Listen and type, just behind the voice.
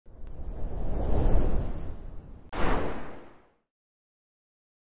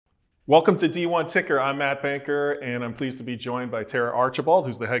Welcome to D1 Ticker. I'm Matt Banker, and I'm pleased to be joined by Tara Archibald,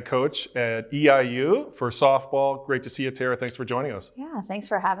 who's the head coach at EIU for softball. Great to see you, Tara. Thanks for joining us. Yeah, thanks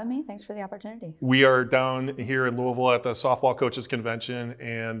for having me. Thanks for the opportunity. We are down here in Louisville at the Softball Coaches Convention,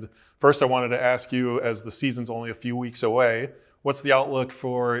 and first I wanted to ask you, as the season's only a few weeks away, what's the outlook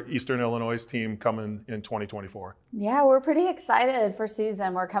for Eastern Illinois' team coming in 2024? Yeah, we're pretty excited for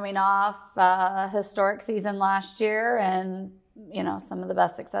season. We're coming off a historic season last year and some of the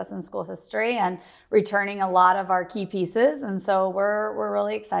best success in school history and returning a lot of our key pieces. And so we're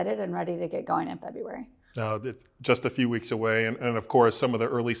really excited and ready to get going in February. It's just a few weeks away. And of course, some of the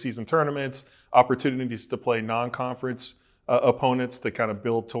early season tournaments, opportunities to play non-conference opponents to kind of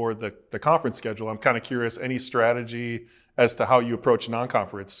build toward the conference schedule. I'm kind of curious, any strategy as to how you approach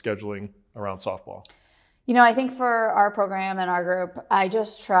non-conference scheduling around softball? I think for our program and our group, I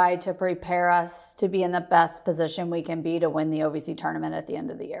just try to prepare us to be in the best position we can be to win the OVC tournament at the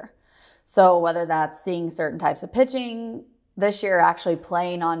end of the year. So whether that's seeing certain types of pitching, this year actually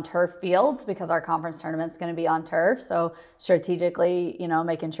playing on turf fields because our conference tournament's going to be on turf. So strategically,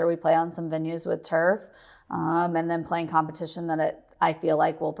 making sure we play on some venues with turf and then playing competition that I feel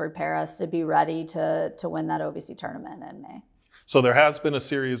like will prepare us to be ready to win that OVC tournament in May. So there has been a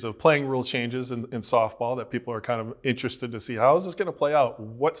series of playing rule changes in softball that people are kind of interested to see. How is this going to play out?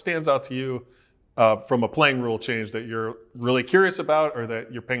 What stands out to you from a playing rule change that you're really curious about or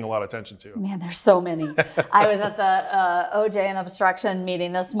that you're paying a lot of attention to? Man, there's so many. I was at the OJ and obstruction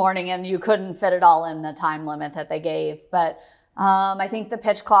meeting this morning, and you couldn't fit it all in the time limit that they gave. But I think the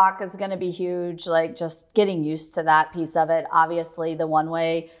pitch clock is going to be huge, like just getting used to that piece of it. Obviously, the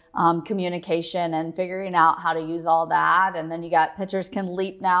one-way communication and figuring out how to use all that. And then you got pitchers can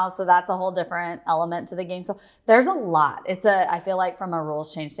leap now, so that's a whole different element to the game. So there's a lot. I feel like from a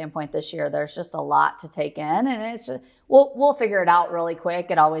rules change standpoint this year, there's just a lot to take in, and it's just, we'll figure it out really quick.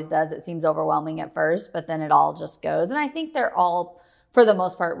 It always does. It seems overwhelming at first, but then it all just goes. And I think they're all, for the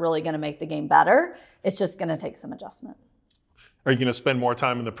most part, really going to make the game better. It's just going to take some adjustment. Are you going to spend more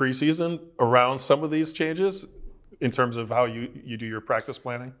time in the preseason around some of these changes in terms of how you do your practice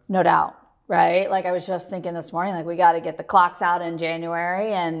planning? No doubt, right? Like I was just thinking this morning, like we got to get the clocks out in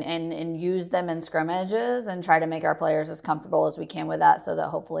January and use them in scrimmages and try to make our players as comfortable as we can with that so that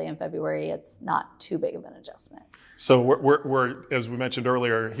hopefully in February it's not too big of an adjustment. So we're as we mentioned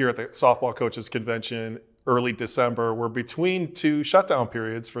earlier, here at the Softball Coaches Convention, early December, we're between two shutdown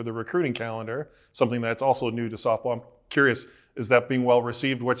periods for the recruiting calendar, something that's also new to softball. I'm curious, is that being well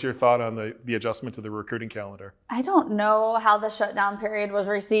received? What's your thought on the adjustment to the recruiting calendar? I don't know how the shutdown period was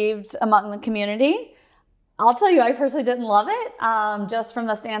received among the community. I'll tell you, I personally didn't love it, just from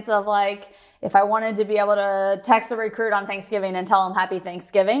the stance of like, if I wanted to be able to text a recruit on Thanksgiving and tell them Happy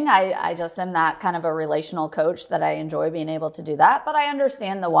Thanksgiving, I just am that kind of a relational coach that I enjoy being able to do that. But I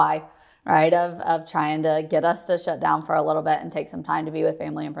understand the why, right, of trying to get us to shut down for a little bit and take some time to be with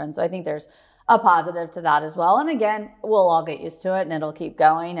family and friends. So I think there's a positive to that as well. And again, we'll all get used to it and it'll keep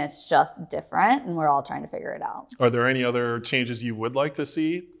going. It's just different and we're all trying to figure it out. Are there any other changes you would like to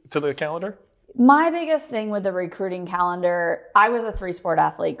see to the calendar? My biggest thing with the recruiting calendar, I was a 3-sport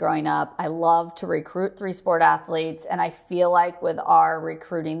athlete growing up. I love to recruit 3-sport athletes. And I feel like with our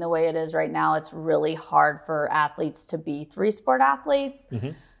recruiting the way it is right now, it's really hard for athletes to be 3-sport athletes. Mm-hmm.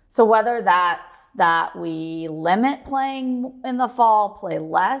 So whether that's that we limit playing in the fall, play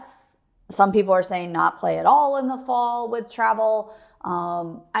less. Some people are saying not play at all in the fall with travel.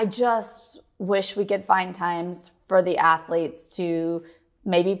 I just wish we could find times for the athletes to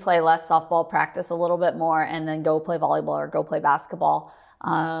maybe play less softball, practice a little bit more, and then go play volleyball or go play basketball.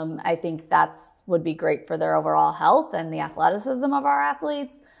 I think that's would be great for their overall health and the athleticism of our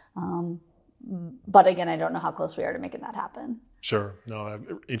athletes. But again, I don't know how close we are to making that happen. Sure. No,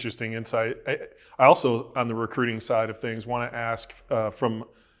 interesting insight. I also, on the recruiting side of things, want to ask from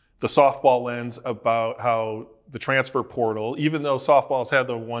the softball lens about how the transfer portal, even though softball's had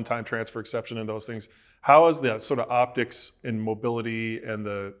the one-time transfer exception and those things, how has the sort of optics and mobility and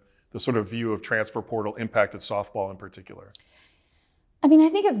the sort of view of transfer portal impacted softball in particular? I mean, I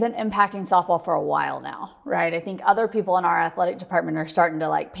think it's been impacting softball for a while now, right? I think other people in our athletic department are starting to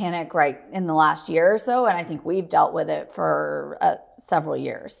like panic right in the last year or so. And I think we've dealt with it for several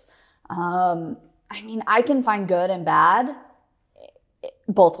years. I mean, I can find good and bad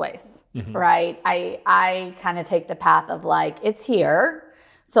both ways, mm-hmm. right? I kind of take the path of like, it's here,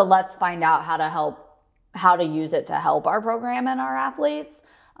 so let's find out how to use it to help our program and our athletes.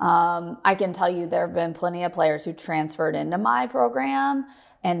 I can tell you there have been plenty of players who transferred into my program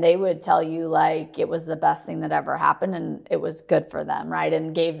and they would tell you like it was the best thing that ever happened and it was good for them, right?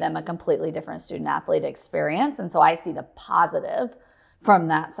 And gave them a completely different student athlete experience. And so I see the positive from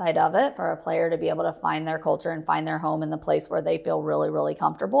that side of it, for a player to be able to find their culture and find their home in the place where they feel really, really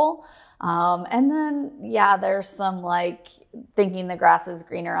comfortable. And then, yeah, there's some like thinking the grass is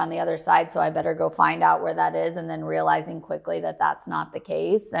greener on the other side, so I better go find out where that is, and then realizing quickly that that's not the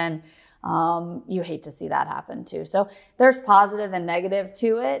case. And you hate to see that happen too. So there's positive and negative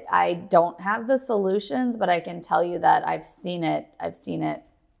to it. I don't have the solutions, but I can tell you that I've seen it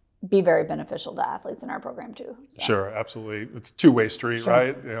be very beneficial to athletes in our program too. So. Sure, absolutely. It's a two-way street, Sure.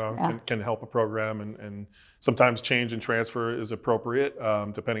 right? Can help a program, and sometimes change and transfer is appropriate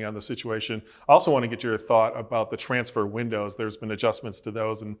depending on the situation. I also want to get your thought about the transfer windows. There's been adjustments to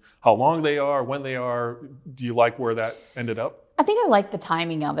those and how long they are, when they are. Do you like where that ended up? I think I like the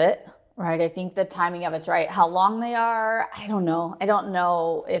timing of it. Right. I think the timing of it's right. How long they are, I don't know. I don't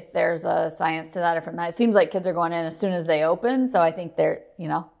know if there's a science to that or not. It seems like kids are going in as soon as they open. So I think they're,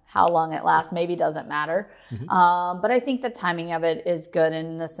 how long it lasts maybe doesn't matter. Mm-hmm. But I think the timing of it is good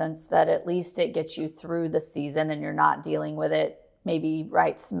in the sense that at least it gets you through the season and you're not dealing with it maybe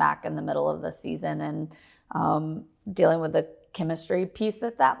right smack in the middle of the season and dealing with the chemistry piece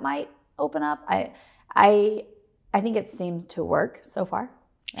that might open up. I think it seems to work so far.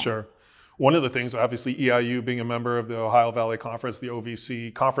 Yeah. Sure. One of the things, obviously, EIU being a member of the Ohio Valley Conference, the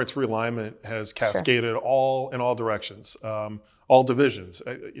OVC, conference realignment has cascaded in all directions, all divisions,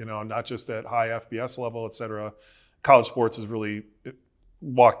 not just at high FBS level, et cetera. College sports has really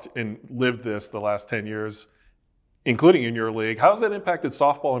walked and lived this the last 10 years, including in your league. How has that impacted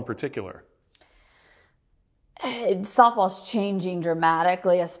softball in particular? Softball's changing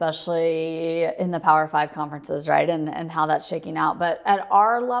dramatically, especially in the Power 5 conferences, right? And how that's shaking out. But at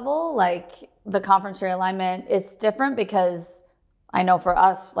our level, like the conference realignment, it's different because I know for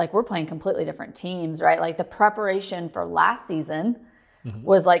us, like we're playing completely different teams, right? Like the preparation for last season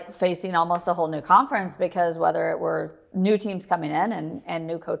was like facing almost a whole new conference because whether it were new teams coming in and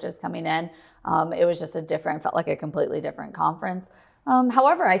new coaches coming in, it was just felt like a completely different conference.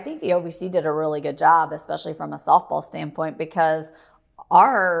 However, I think the OVC did a really good job, especially from a softball standpoint, because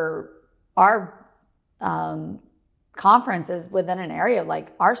our conference is within an area of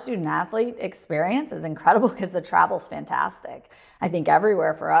like our student athlete experience is incredible because the travel's fantastic. I think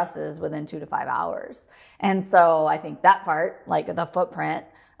everywhere for us is within 2 to 5 hours. And so I think that part, like the footprint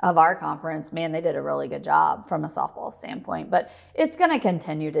of our conference, man, they did a really good job from a softball standpoint, but it's going to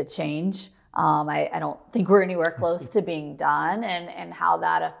continue to change. I don't think we're anywhere close to being done, and how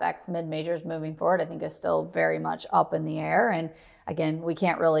that affects mid-majors moving forward, I think is still very much up in the air. And again, we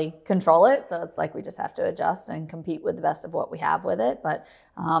can't really control it. So it's like we just have to adjust and compete with the best of what we have with it. But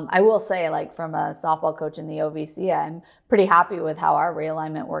I will say, like from a softball coach in the OVC, I'm pretty happy with how our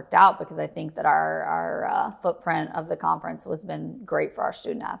realignment worked out because I think that our footprint of the conference has been great for our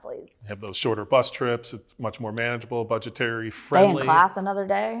student athletes. Have those shorter bus trips. It's much more manageable, budgetary friendly. Stay in class another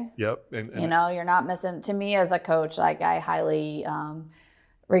day. Yep. And you're not missing. To me as a coach, like I highly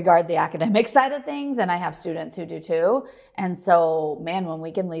regard the academic side of things, and I have students who do too. And so, man, when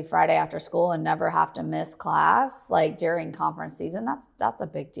we can leave Friday after school and never have to miss class, like during conference season, that's a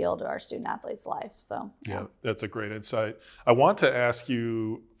big deal to our student athlete's life. So yeah, that's a great insight. I want to ask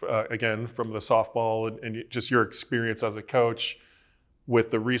you again from the softball and just your experience as a coach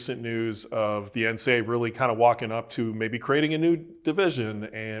with the recent news of the NCAA really kind of walking up to maybe creating a new division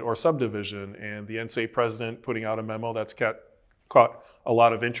or subdivision, and the NCAA president putting out a memo that's caught a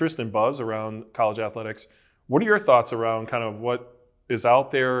lot of interest and buzz around college athletics. What are your thoughts around kind of what is out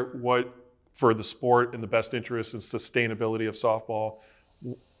there, what for the sport and the best interest and sustainability of softball?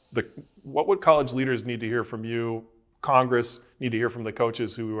 What would college leaders need to hear from you? Congress need to hear from the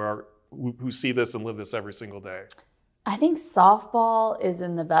coaches who see this and live this every single day? I think softball is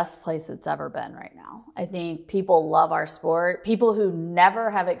in the best place it's ever been right now. I think people love our sport. People who never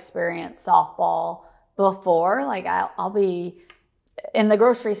have experienced softball before, like I'll be in the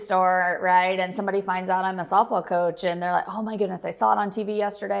grocery store, right? And somebody finds out I'm a softball coach and they're like, oh my goodness, I saw it on TV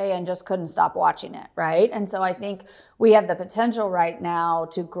yesterday and just couldn't stop watching it, right? And so I think we have the potential right now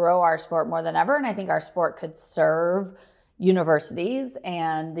to grow our sport more than ever. And I think our sport could serve universities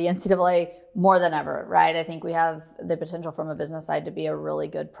and the NCAA more than ever, right? I think we have the potential from a business side to be a really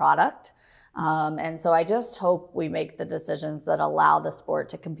good product. And so I just hope we make the decisions that allow the sport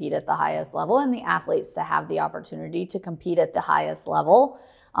to compete at the highest level and the athletes to have the opportunity to compete at the highest level,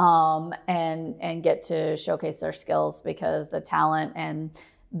 and get to showcase their skills, because the talent and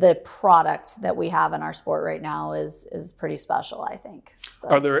the product that we have in our sport right now is pretty special, I think. So.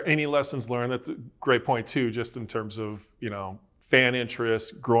 Are there any lessons learned? That's a great point too, just in terms of, fan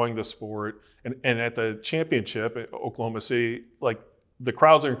interest, growing the sport, and at the championship at Oklahoma City, like, the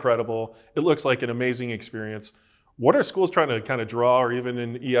crowds are incredible. It looks like an amazing experience. What are schools trying to kind of draw, or even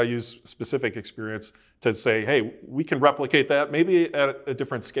in EIU's specific experience, to say, hey, we can replicate that maybe at a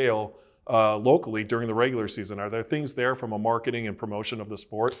different scale locally during the regular season? Are there things there from a marketing and promotion of the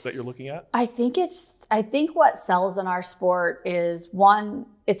sport that you're looking at? I think what sells in our sport is, one,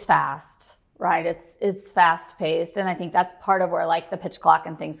 it's fast, right? It's fast paced. And I think that's part of where like the pitch clock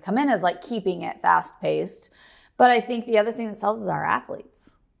and things come in, is like keeping it fast paced. But I think the other thing that sells is our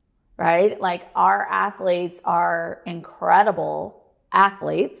athletes, right? Like our athletes are incredible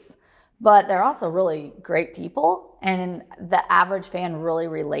athletes, but they're also really great people. And the average fan really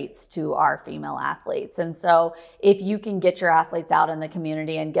relates to our female athletes. And so if you can get your athletes out in the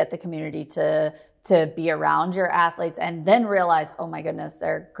community and get the community to be around your athletes, and then realize, oh my goodness,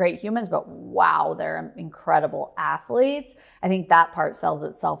 they're great humans, but wow, they're incredible athletes, I think that part sells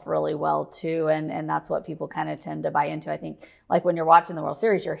itself really well too. And that's what people kind of tend to buy into. I think like when you're watching the World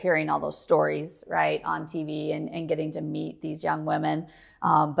Series, you're hearing all those stories, right, on TV and getting to meet these young women.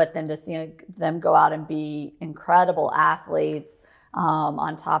 But then to see them go out and be incredible athletes,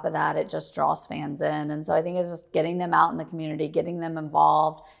 on top of that, it just draws fans in. And so I think it's just getting them out in the community, getting them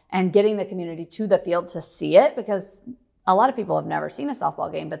involved, and getting the community to the field to see it, because a lot of people have never seen a softball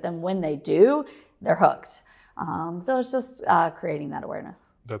game, but then when they do, they're hooked. So it's just creating that awareness.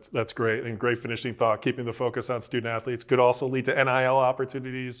 That's great, and great finishing thought. Keeping the focus on student athletes could also lead to NIL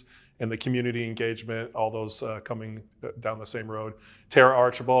opportunities and the community engagement, all those coming down the same road. Tara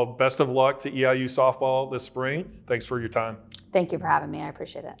Archibald, best of luck to EIU softball this spring. Thanks for your time. Thank you for having me. I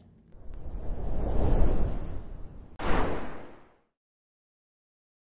appreciate it.